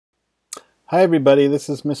Hi everybody, this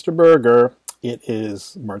is Mr. Berger. It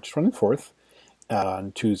is March 24th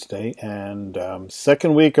on Tuesday and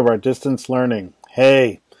second week of our distance learning.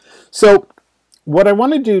 Hey! So what I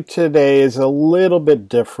want to do today is a little bit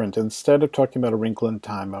different. Instead of talking about A Wrinkle in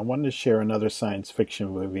Time, I wanted to share another science fiction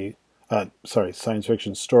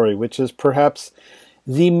story, which is perhaps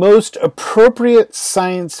the most appropriate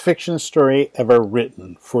science fiction story ever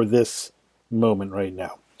written for this moment right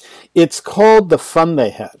now. It's called The Fun They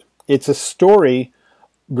Had. It's a story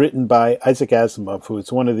written by Isaac Asimov, who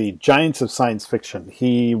is one of the giants of science fiction.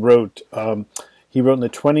 He wrote in the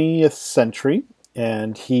 20th century,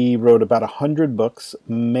 and he wrote about 100 books,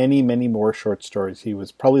 many, many more short stories. He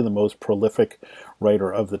was probably the most prolific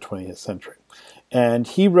writer of the 20th century. And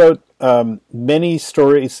he wrote many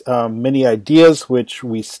stories, many ideas, which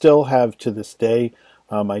we still have to this day,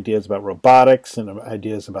 ideas about robotics and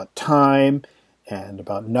ideas about time and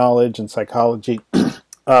about knowledge and psychology.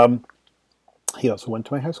 He also went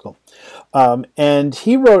to my high school. And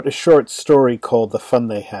he wrote a short story called The Fun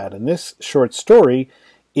They Had. And this short story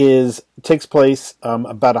takes place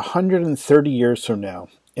about 130 years from now.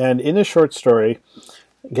 And in a short story,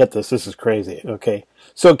 get this is crazy, okay?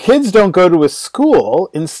 So kids don't go to a school.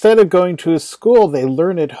 Instead of going to a school, they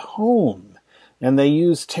learn at home. And they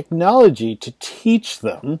use technology to teach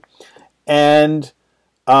them. And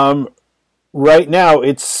right now,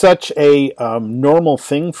 it's such a normal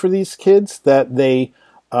thing for these kids that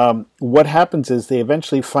what happens is they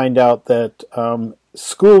eventually find out that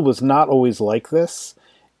school was not always like this,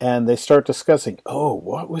 and they start discussing, oh,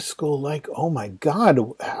 what was school like? Oh my God,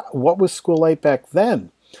 what was school like back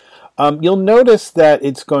then? You'll notice that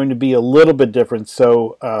it's going to be a little bit different.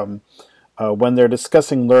 So when they're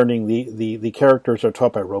discussing learning, the characters are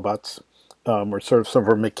taught by robots. Or sort of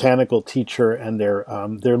a mechanical teacher, and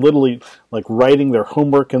they're literally like writing their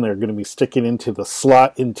homework, and they're going to be sticking into the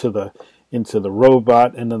slot into the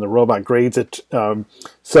robot, and then the robot grades it.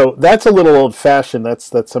 So that's a little old-fashioned.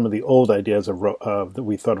 That's some of the old ideas that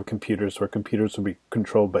we thought of computers, where computers would be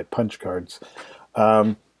controlled by punch cards.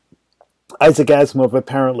 Isaac Asimov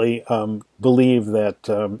apparently believed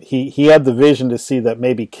that he had the vision to see that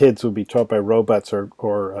maybe kids would be taught by robots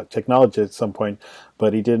or technology at some point,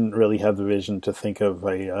 but he didn't really have the vision to think of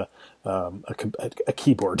a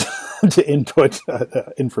keyboard to input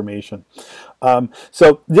information.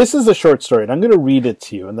 So this is a short story, and I'm going to read it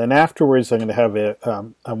to you, and then afterwards I'm going to have it.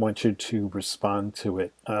 I want you to respond to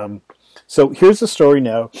it. So here's the story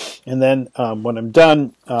now, and then when I'm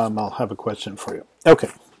done, I'll have a question for you. Okay.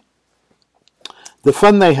 The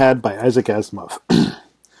Fun They Had by Isaac Asimov.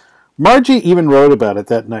 Margie even wrote about it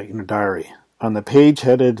that night in her diary. On the page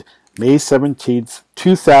headed May 17th,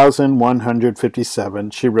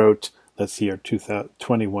 2157, she wrote, let's see here,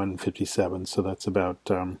 2157, so that's about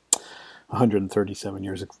 137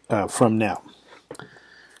 years from now.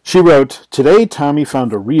 She wrote, today Tommy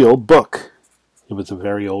found a real book. It was a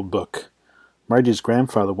very old book. Margie's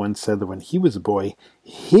grandfather once said that when he was a boy,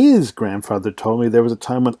 his grandfather told me there was a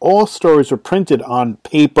time when all stories were printed on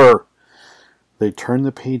paper. They turned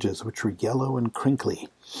the pages, which were yellow and crinkly,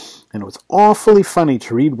 and it was awfully funny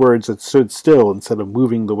to read words that stood still instead of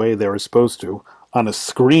moving the way they were supposed to, on a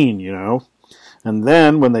screen, you know. And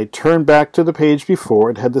then, when they turned back to the page before,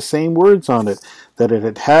 it had the same words on it that it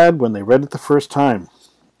had had when they read it the first time.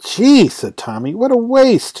 Gee, said Tommy, what a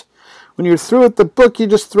waste! When you're through with the book, you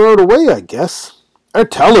just throw it away, I guess. Our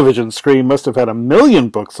television screen must have had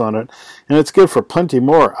 1,000,000 books on it, and it's good for plenty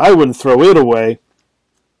more. I wouldn't throw it away.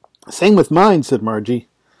 Same with mine, said Margie.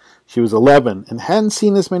 She was 11 and hadn't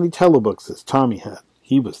seen as many telebooks as Tommy had.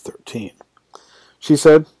 He was 13. She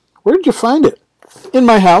said, where'd you find it? In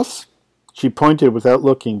my house. She pointed without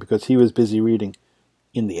looking because he was busy reading.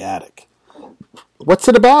 In the attic. What's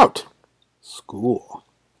it about? School.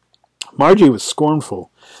 Margie was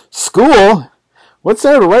scornful. School? What's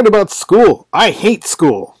there to write about school? I hate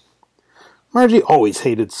school. Margie always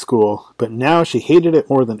hated school, but now she hated it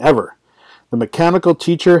more than ever. The mechanical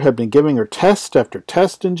teacher had been giving her test after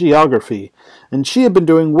test in geography, and she had been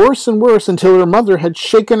doing worse and worse until her mother had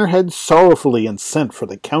shaken her head sorrowfully and sent for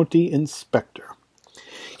the county inspector.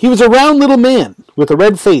 He was a round little man with a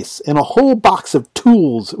red face and a whole box of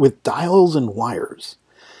tools with dials and wires.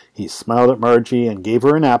 He smiled at Margie and gave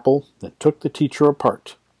her an apple, then took the teacher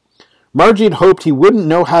apart. Margie had hoped he wouldn't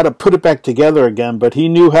know how to put it back together again, but he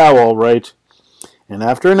knew how all right. And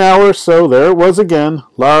after an hour or so, there it was again,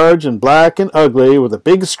 large and black and ugly, with a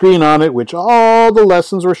big screen on it which all the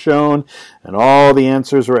lessons were shown and all the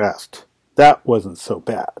answers were asked. That wasn't so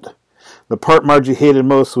bad. The part Margie hated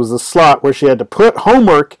most was the slot where she had to put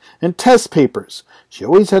homework and test papers. She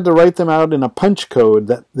always had to write them out in a punch code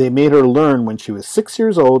that they made her learn when she was 6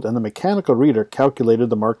 years old, and the mechanical reader calculated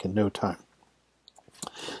the mark in no time.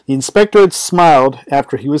 The inspector had smiled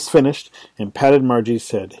after he was finished and patted Margie's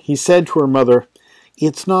head. He said to her mother,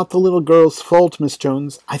 "It's not the little girl's fault, Miss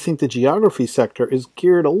Jones. I think the geography sector is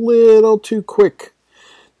geared a little too quick.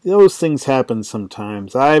 Those things happen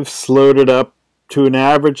sometimes. I've slowed it up to an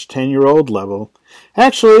average 10-year-old level.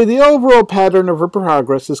 Actually, the overall pattern of her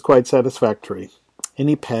progress is quite satisfactory." And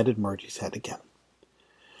he patted Margie's head again.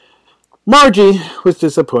 Margie was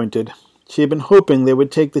disappointed. She had been hoping they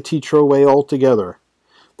would take the teacher away altogether.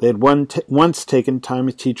 They had once taken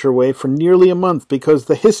Tommy's teacher away for nearly a month because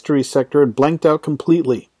the history sector had blanked out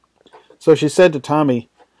completely. So she said to Tommy,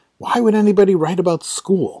 "Why would anybody write about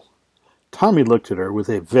school?" Tommy looked at her with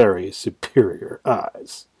a very superior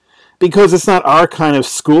eyes. "Because it's not our kind of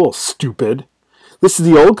school, stupid. This is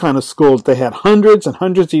the old kind of school that they had hundreds and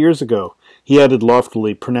hundreds of years ago," he added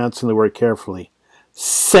loftily, pronouncing the word carefully.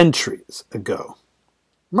 "Centuries ago."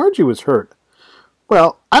 Margie was hurt.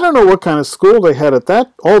 "Well, I don't know what kind of school they had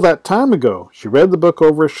at all that time ago." She read the book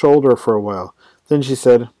over her shoulder for a while. Then she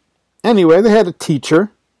said, "Anyway, they had a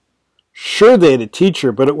teacher." "Sure they had a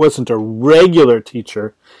teacher, but it wasn't a regular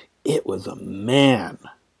teacher. It was a man."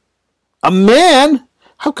 "A man?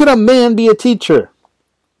 How could a man be a teacher?"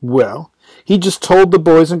 "Well, he just told the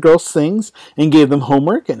boys and girls things and gave them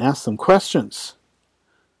homework and asked them questions."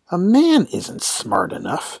 "A man isn't smart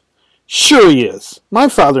enough." "Sure he is. My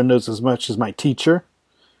father knows as much as my teacher."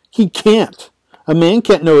 "He can't. A man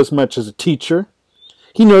can't know as much as a teacher."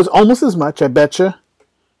 "He knows almost as much, I betcha."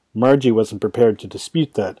 Margie wasn't prepared to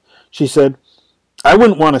dispute that. She said, "I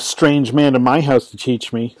wouldn't want a strange man in my house to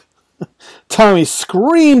teach me." Tommy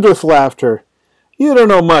screamed with laughter. "You don't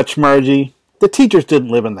know much, Margie. The teachers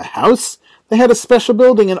didn't live in the house. They had a special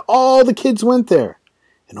building and all the kids went there."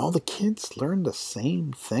 "And all the kids learned the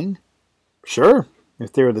same thing?" "Sure,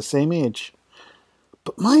 if they were the same age."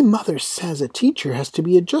 "But my mother says a teacher has to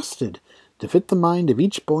be adjusted to fit the mind of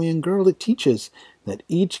each boy and girl it teaches, that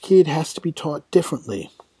each kid has to be taught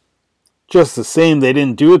differently." "Just the same, they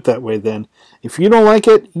didn't do it that way then. If you don't like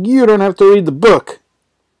it, you don't have to read the book."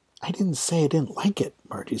 "I didn't say I didn't like it,"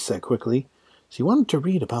 Margie said quickly. She wanted to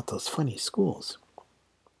read about those funny schools.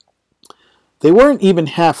 They weren't even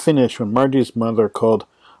half finished when Margie's mother called,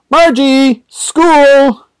 "Margie!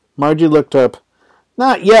 School!" Margie looked up.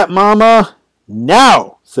 "Not yet, Mama."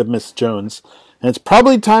 "Now," said Miss Jones, "and it's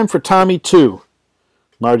probably time for Tommy, too."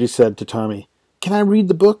 Margie said to Tommy, "Can I read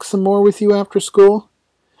the book some more with you after school?"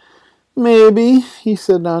 "Maybe," he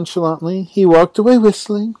said nonchalantly. He walked away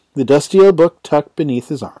whistling, the dusty old book tucked beneath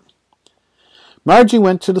his arm. Margie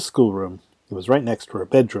went to the schoolroom. It was right next to her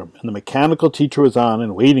bedroom, and the mechanical teacher was on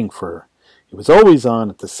and waiting for her. It was always on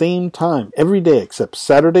at the same time every day except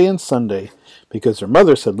Saturday and Sunday, because her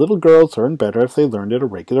mother said little girls learn better if they learned at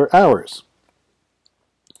irregular hours.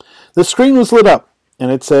 The screen was lit up,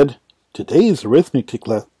 and it said, "Today's arithmetic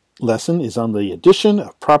lesson is on the addition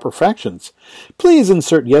of proper fractions. Please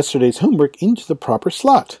insert yesterday's homework into the proper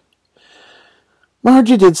slot."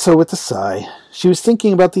 Margie did so with a sigh. She was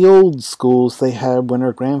thinking about the old schools they had when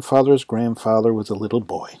her grandfather's grandfather was a little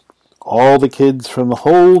boy. All the kids from the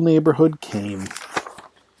whole neighborhood came,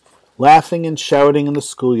 laughing and shouting in the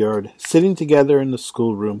schoolyard, sitting together in the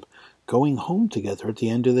schoolroom, going home together at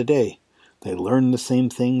the end of the day. They learned the same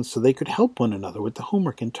things so they could help one another with the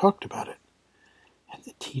homework and talked about it. And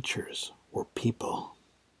the teachers were people.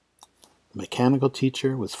 The mechanical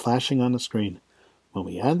teacher was flashing on the screen. When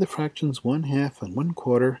we add the fractions 1/2 and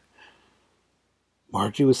 1/4,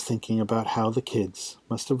 Margie was thinking about how the kids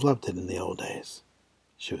must have loved it in the old days.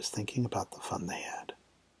 She was thinking about the fun they had.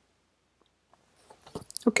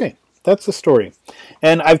 Okay, that's the story,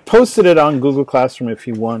 and I've posted it on Google Classroom if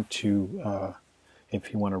you want to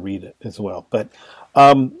read it as well. But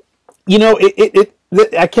I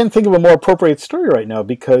can't think of a more appropriate story right now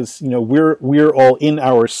because we're all in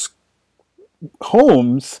our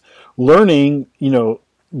homes learning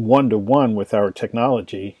one-to-one with our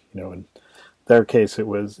technology. In their case, it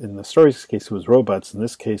was in the story's case it was robots. In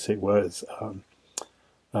this case, it was.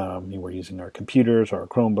 We're using our computers or our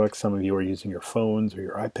Chromebooks. Some of you are using your phones or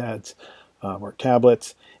your iPads or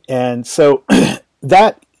tablets. And so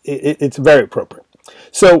it's very appropriate.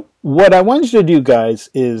 So what I want you to do, guys,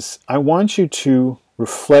 is I want you to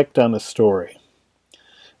reflect on the story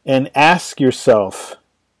and ask yourself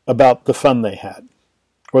about the fun they had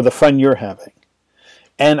or the fun you're having.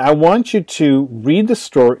 And I want you to read the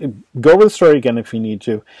story, go over the story again if you need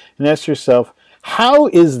to, and ask yourself, how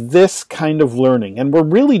is this kind of learning, and we're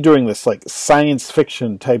really doing this like science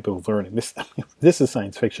fiction type of learning. This is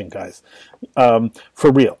science fiction, guys,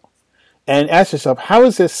 for real. And ask yourself, how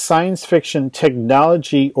is this science fiction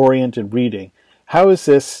technology-oriented reading? How is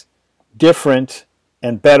this different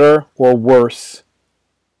and better or worse?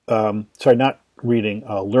 Sorry, not reading,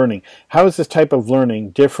 learning. How is this type of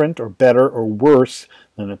learning different or better or worse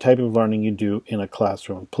than the type of learning you do in a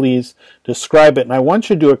classroom? Please describe it. And I want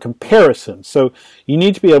you to do a comparison. So you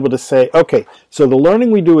need to be able to say, okay, so the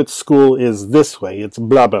learning we do at school is this way. It's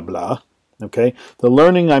blah, blah, blah. Okay, the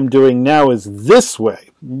learning I'm doing now is this way,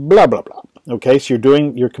 blah, blah, blah. Okay, so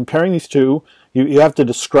you're comparing these two. You have to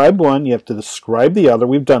describe one, you have to describe the other.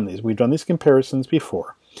 We've done these comparisons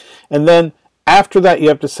before. And then after that, you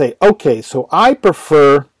have to say, okay, so I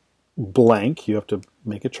prefer blank. You have to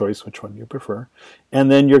make a choice which one you prefer. And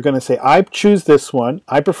then you're going to say, I choose this one,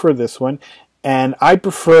 I prefer this one, and I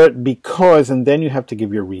prefer it because, and then you have to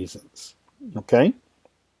give your reasons. Okay?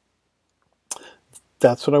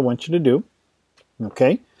 That's what I want you to do.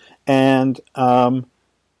 Okay? And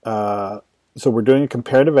so we're doing a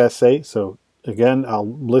comparative essay. So again, I'll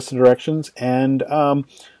list the directions, and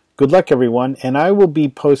good luck, everyone. And I will be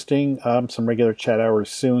posting some regular chat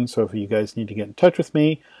hours soon. So if you guys need to get in touch with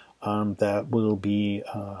me, that'll be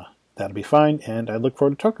fine. And I look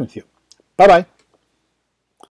forward to talking with you. Bye-bye.